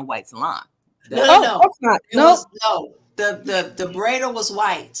if she's in a white salon. No. The braider was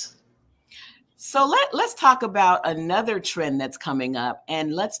white. So let's talk about another trend that's coming up,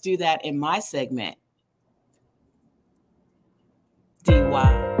 and let's do that in my segment.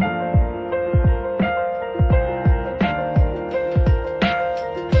 DY.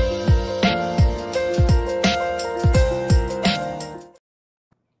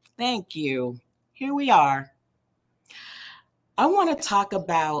 Thank you. Here we are. I want to talk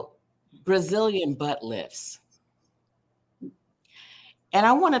about Brazilian butt lifts. And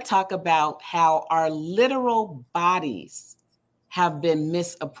I want to talk about how our literal bodies have been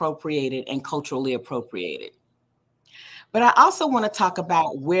misappropriated and culturally appropriated. But I also want to talk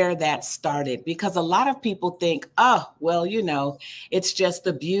about where that started, because a lot of people think, oh, well, you know, it's just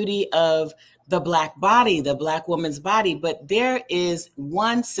the beauty of the Black body, the Black woman's body. But there is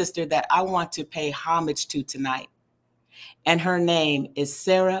one sister that I want to pay homage to tonight. And her name is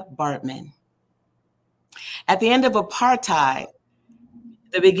Sarah Baartman. At the end of apartheid,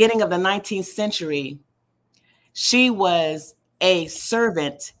 the beginning of the 19th century, she was a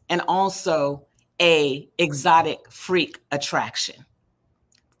servant and also an exotic freak attraction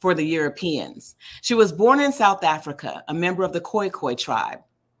for the Europeans. She was born in South Africa, a member of the Khoikhoi tribe.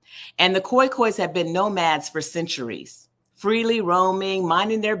 And the Khoikhois had been nomads for centuries, freely roaming,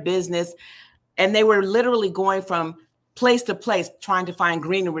 minding their business. And they were literally going from place to place, trying to find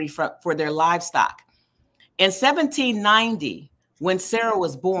greenery for their livestock. In 1790, when Sarah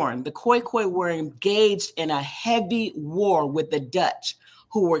was born, the Khoikhoi were engaged in a heavy war with the Dutch,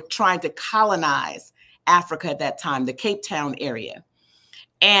 who were trying to colonize Africa at that time, the Cape Town area.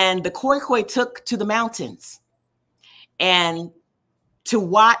 And the Khoikhoi took to the mountains and to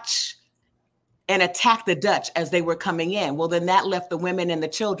watch and attack the Dutch as they were coming in. Well, then that left the women and the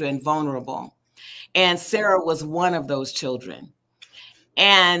children vulnerable. And Sarah was one of those children.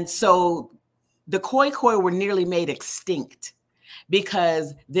 And so the Khoikhoi were nearly made extinct,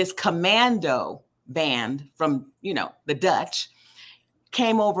 because this commando band from, you know, the Dutch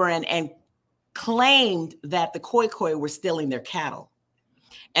came over and claimed that the Khoikhoi were stealing their cattle.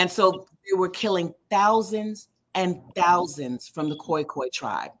 And so they were killing thousands and thousands from the Khoikhoi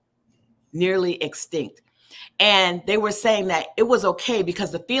tribe, nearly extinct. And they were saying that it was okay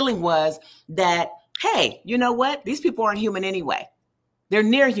because the feeling was that, hey, you know what? These people aren't human anyway. They're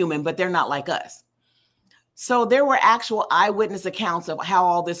near human, but they're not like us. So there were actual eyewitness accounts of how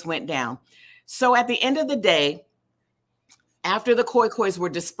all this went down. So at the end of the day, after the Khoikhois were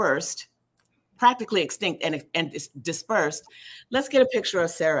dispersed, practically extinct and dispersed, let's get a picture of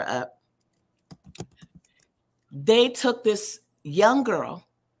Sarah up. They took this young girl.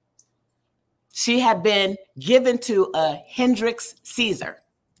 She had been given to a Hendrix Caesar,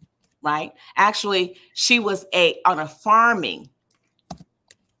 right? Actually, she was on a farming.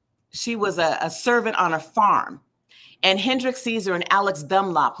 She was a servant on a farm. And Hendrix Caesar and Alex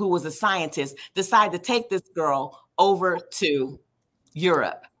Dunlop, who was a scientist, decided to take this girl over to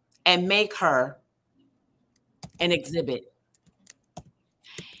Europe and make her an exhibit.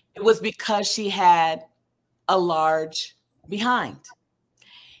 It was because she had a large behind.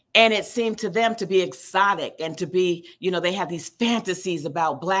 And it seemed to them to be exotic and to be, you know, they had these fantasies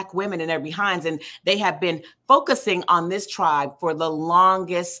about Black women and their behinds. And they have been focusing on this tribe for the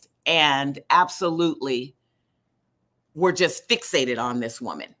longest, and absolutely were just fixated on this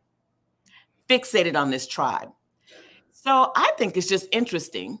woman, fixated on this tribe. So I think it's just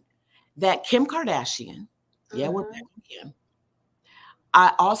interesting that Kim Kardashian, Yeah, we're back again.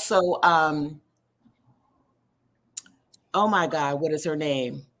 I also, oh my God, what is her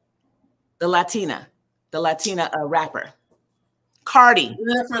name? The Latina rapper, Cardi.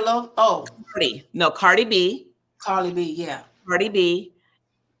 Jennifer Love. Oh, Cardi. No, Cardi B. Carly B. Yeah. Cardi B.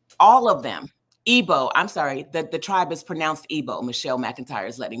 All of them. Igbo. I'm sorry. The tribe is pronounced Igbo. Michelle McIntyre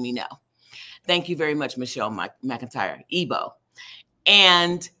is letting me know. Thank you very much, Michelle McIntyre. Igbo.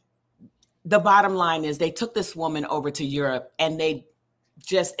 And the bottom line is they took this woman over to Europe and they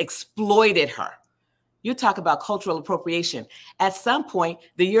just exploited her. You talk about cultural appropriation. At some point,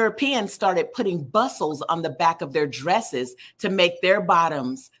 the Europeans started putting bustles on the back of their dresses to make their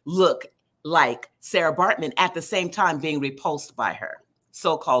bottoms look like Sarah Baartman, at the same time being repulsed by her,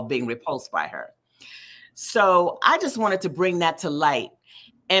 so-called being repulsed by her. So I just wanted to bring that to light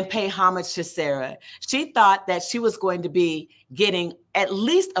and pay homage to Sarah. She thought that she was going to be getting at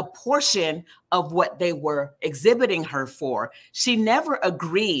least a portion of what they were exhibiting her for. She never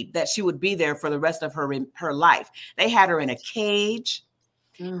agreed that she would be there for the rest of her life. They had her in a cage,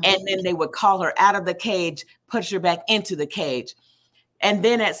 and then they would call her out of the cage, push her back into the cage. And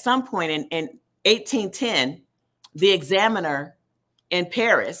then at some point in 1810, the Examiner in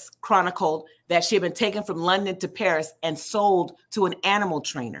Paris chronicled that she had been taken from London to Paris and sold to an animal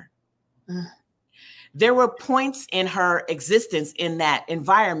trainer. There were points in her existence in that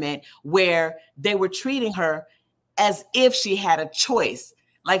environment where they were treating her as if she had a choice,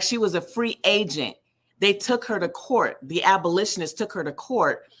 like she was a free agent. They took her to court. The abolitionists took her to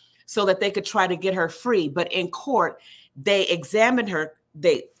court so that they could try to get her free. But in court, they examined her.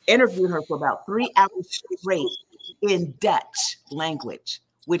 They interviewed her for about 3 hours straight in Dutch language,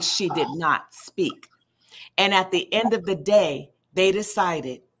 which she did not speak. And at the end of the day, they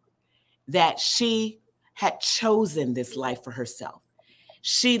decided that she had chosen this life for herself.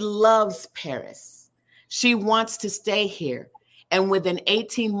 She loves Paris. She wants to stay here. And within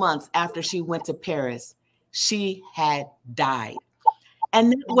 18 months after she went to Paris, she had died.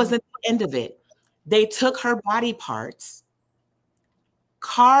 And that wasn't the end of it. They took her body parts,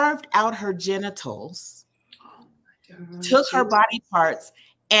 carved out her genitals, took her body parts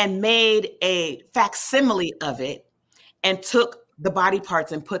and made a facsimile of it, and took the body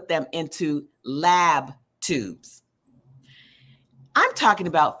parts and put them into lab tubes. I'm talking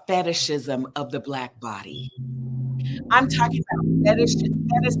about fetishism of the Black body. I'm talking about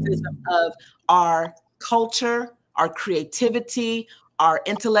fetishism of our culture, our creativity, our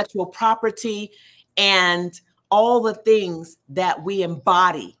intellectual property, and all the things that we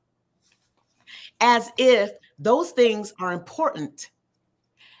embody, as if those things are important,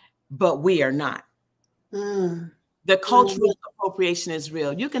 but we are not. The cultural appropriation is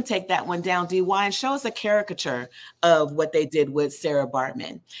real. You can take that one down, DY, and show us a caricature of what they did with Sarah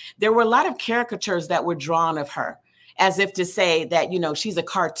Baartman. There were a lot of caricatures that were drawn of her, as if to say that, you know, she's a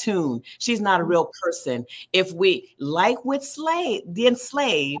cartoon. She's not a real person. If we, like with the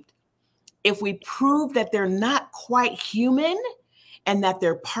enslaved, if we prove that they're not quite human and that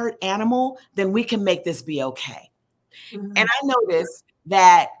they're part animal, then we can make this be okay. And I noticed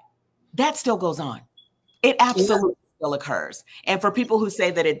that that still goes on. It absolutely still occurs. And for people who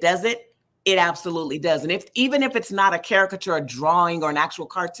say that it doesn't, it absolutely does. And even if it's not a caricature, a drawing, or an actual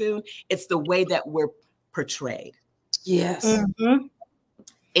cartoon, it's the way that we're portrayed. Yes.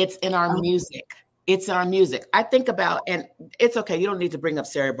 It's in our music. It's our music. I think about, and it's okay, you don't need to bring up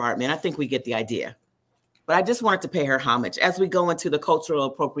Sarah Baartman. I think we get the idea. But I just wanted to pay her homage as we go into the cultural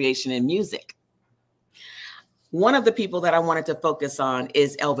appropriation in music. One of the people that I wanted to focus on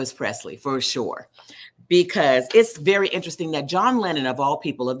is Elvis Presley, for sure, because it's very interesting that John Lennon, of all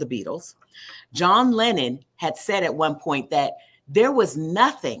people, of the Beatles, John Lennon had said at one point that there was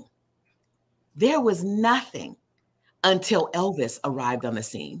nothing until Elvis arrived on the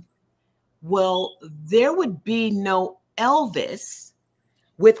scene. Well, there would be no Elvis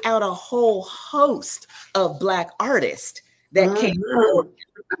without a whole host of Black artists that came forward.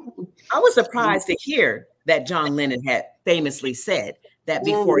 I was surprised to hear that John Lennon had famously said that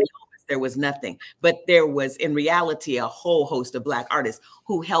before Elvis, there was nothing. But there was, in reality, a whole host of Black artists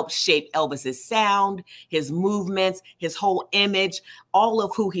who helped shape Elvis's sound, his movements, his whole image, all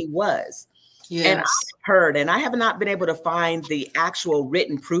of who he was. Yes. And I've heard, and I have not been able to find the actual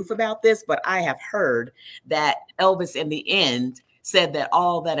written proof about this, but I have heard that Elvis, in the end, said that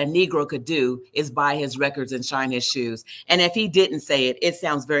all that a Negro could do is buy his records and shine his shoes. And if he didn't say it, it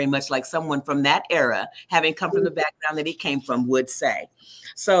sounds very much like someone from that era, having come from the background that he came from, would say.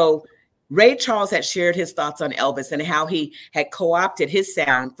 So Ray Charles had shared his thoughts on Elvis and how he had co-opted his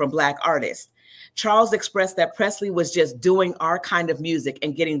sound from Black artists. Charles expressed that Presley was just doing our kind of music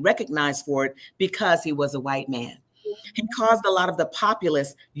and getting recognized for it because he was a white man. He caused a lot of the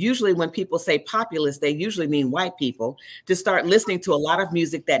populace, usually when people say populace, they usually mean white people, to start listening to a lot of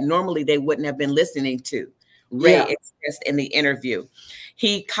music that normally they wouldn't have been listening to. Ray expressed in the interview.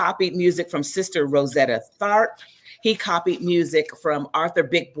 He copied music from Sister Rosetta Tharpe. He copied music from Arthur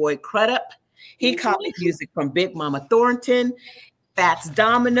Big Boy Crudup. He copied music from Big Mama Thornton, Fats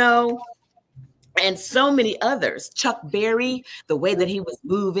Domino, and so many others. Chuck Berry, the way that he was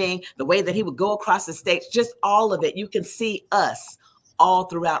moving, the way that he would go across the stage, just all of it. You can see us all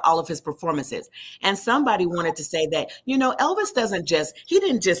throughout all of his performances. And somebody wanted to say that, you know, Elvis he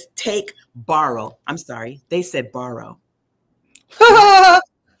didn't just borrow. I'm sorry, they said borrow.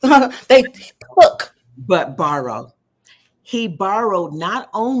 They took. But borrow. He borrowed not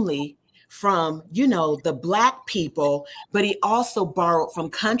only from, you know, the Black people, but he also borrowed from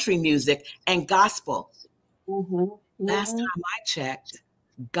country music and gospel. Last time I checked,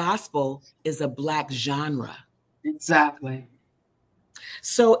 gospel is a Black genre. Exactly.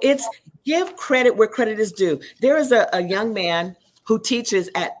 So it's give credit where credit is due. There is a young man who teaches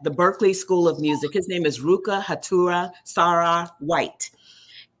at the Berklee School of Music. His name is Ruka Hatura Sarah White.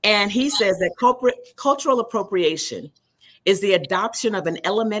 And he says that cultural appropriation is the adoption of an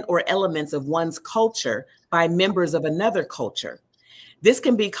element or elements of one's culture by members of another culture. This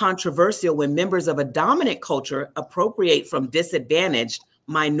can be controversial when members of a dominant culture appropriate from disadvantaged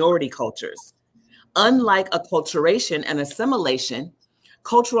minority cultures. Unlike acculturation and assimilation,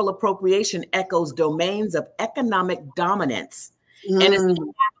 cultural appropriation echoes domains of economic dominance and is the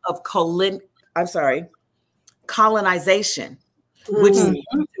act of colonization, which is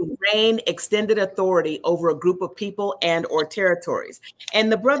to reign extended authority over a group of people and or territories.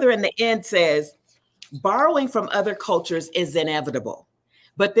 And the brother in the end says, borrowing from other cultures is inevitable,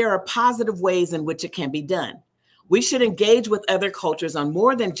 but there are positive ways in which it can be done. We should engage with other cultures on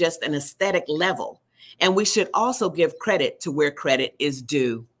more than just an aesthetic level, and we should also give credit to where credit is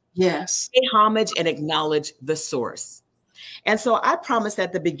due. Yes. Pay homage and acknowledge the source. And so I promised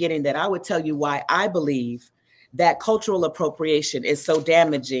at the beginning that I would tell you why I believe that cultural appropriation is so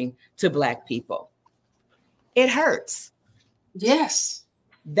damaging to Black people. It hurts. Yes.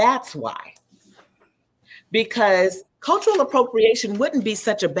 That's why. Because cultural appropriation wouldn't be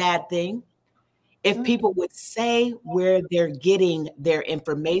such a bad thing if people would say where they're getting their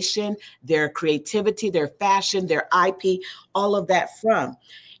information, their creativity, their fashion, their IP, all of that from.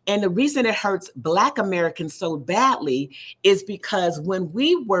 And the reason it hurts Black Americans so badly is because when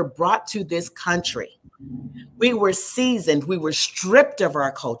we were brought to this country, we were seasoned, we were stripped of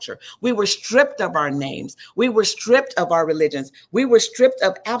our culture, we were stripped of our names, we were stripped of our religions, we were stripped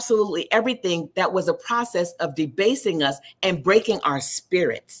of absolutely everything that was a process of debasing us and breaking our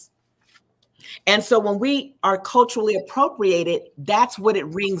spirits. And so when we are culturally appropriated, that's what it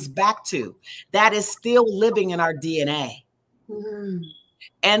rings back to. That is still living in our DNA.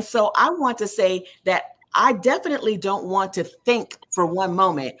 And so I want to say that I definitely don't want to think for one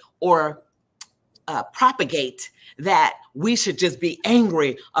moment or propagate that we should just be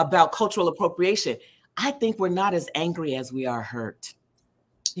angry about cultural appropriation. I think we're not as angry as we are hurt.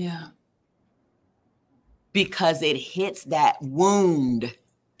 Yeah. Because it hits that wound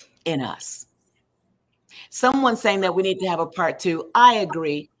in us. Someone saying that we need to have a part 2. I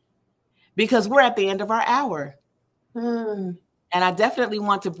agree, because we're at the end of our hour. And I definitely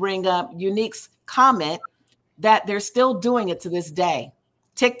want to bring up Unique's comment that they're still doing it to this day.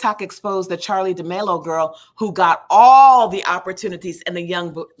 TikTok exposed the Charlie D'Amelio girl who got all the opportunities and the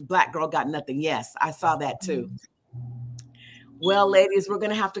young Black girl got nothing. Yes, I saw that too. Well, ladies, we're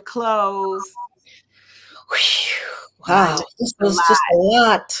going to have to close. Wow, this was just a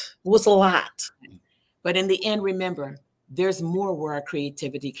lot. It was a lot. But in the end, remember, there's more where our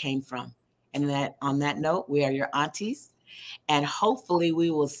creativity came from. And that on that note, we are your aunties. And hopefully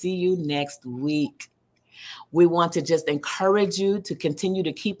we will see you next week. We want to just encourage you to continue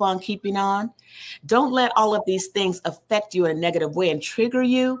to keep on keeping on. Don't let all of these things affect you in a negative way and trigger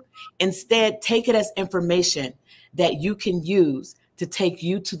you. Instead, take it as information that you can use to take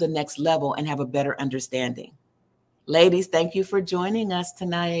you to the next level and have a better understanding. Ladies, thank you for joining us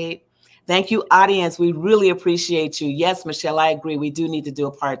tonight. Thank you, audience. We really appreciate you. Yes, Michelle, I agree. We do need to do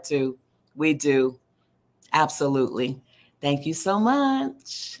a part 2. We do. Absolutely. Thank you so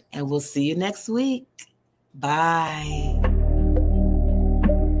much. And we'll see you next week. Bye.